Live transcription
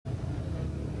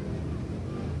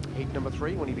heat number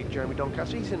 3 when he beat Jeremy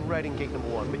Doncaster. He's in red in gate number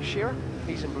 1. Mitch Shirra,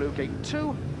 he's in blue, gate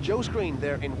 2. Joe Screen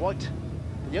there in white.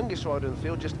 The youngest rider in the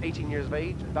field, just 18 years of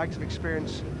age. Bags of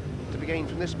experience to be gained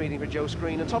from this meeting for Joe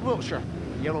Screen. And Todd Wiltshire,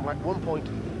 yellow and black, 1 point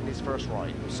in his first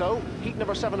ride. So, heat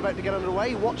number 7 about to get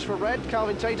underway. Watch for red,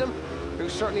 Kelvin Tatum, who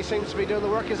certainly seems to be doing the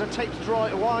work, is a taped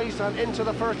dry wise, and into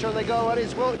the first turn they go, and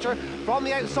it's Wiltshire from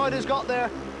the outside who's got there.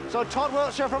 So Todd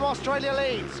Wiltshire from Australia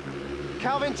leads.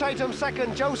 Kelvin Tatum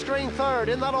second, Joe Screen third,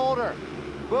 in that order.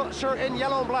 Wiltshire in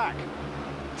yellow and black,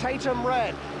 Tatum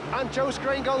red, and Joe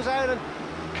Screen goes out and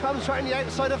comes right on the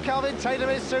outside of Kelvin Tatum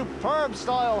in superb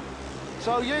style.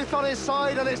 So youth on his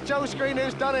side, and it's Joe Screen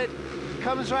who's done it.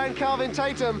 Comes round Kelvin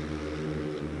Tatum.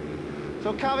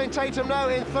 So Kelvin Tatum now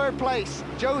in third place,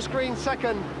 Joe Screen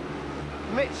second,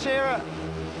 Mitch Shirra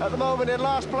at the moment in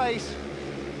last place.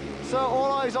 So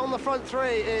all eyes on the front 3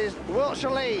 is Wiltshire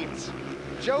leads,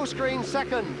 Joe Screen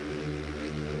second,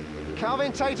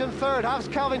 Kelvin Tatum third. Has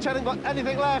Kelvin Tatum got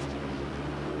anything left?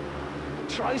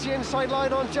 Tries the inside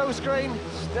line on Joe Screen,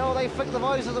 still they flick the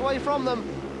visors away from them.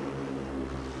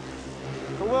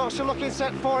 And Wiltshire looking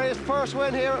set for his first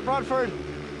win here at Bradford.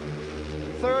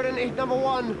 Third in heat number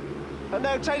 1. And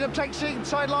now Tatum takes the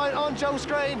inside line on Joe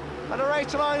Screen, and the race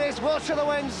to line is Wiltshire the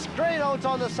wins. Screen holds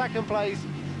on to second place,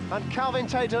 and Kelvin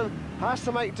Tatum has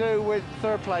to make do with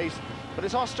third place. But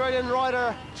it's Australian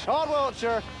rider Todd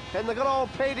Wiltshire in the good old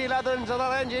PD Leathers and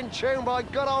that engine tuned by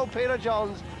good old Peter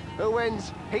Johns, who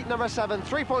wins heat number 7.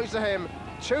 3 points to him,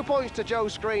 2 points to Joe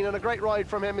Screen, and a great ride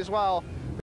from him as well.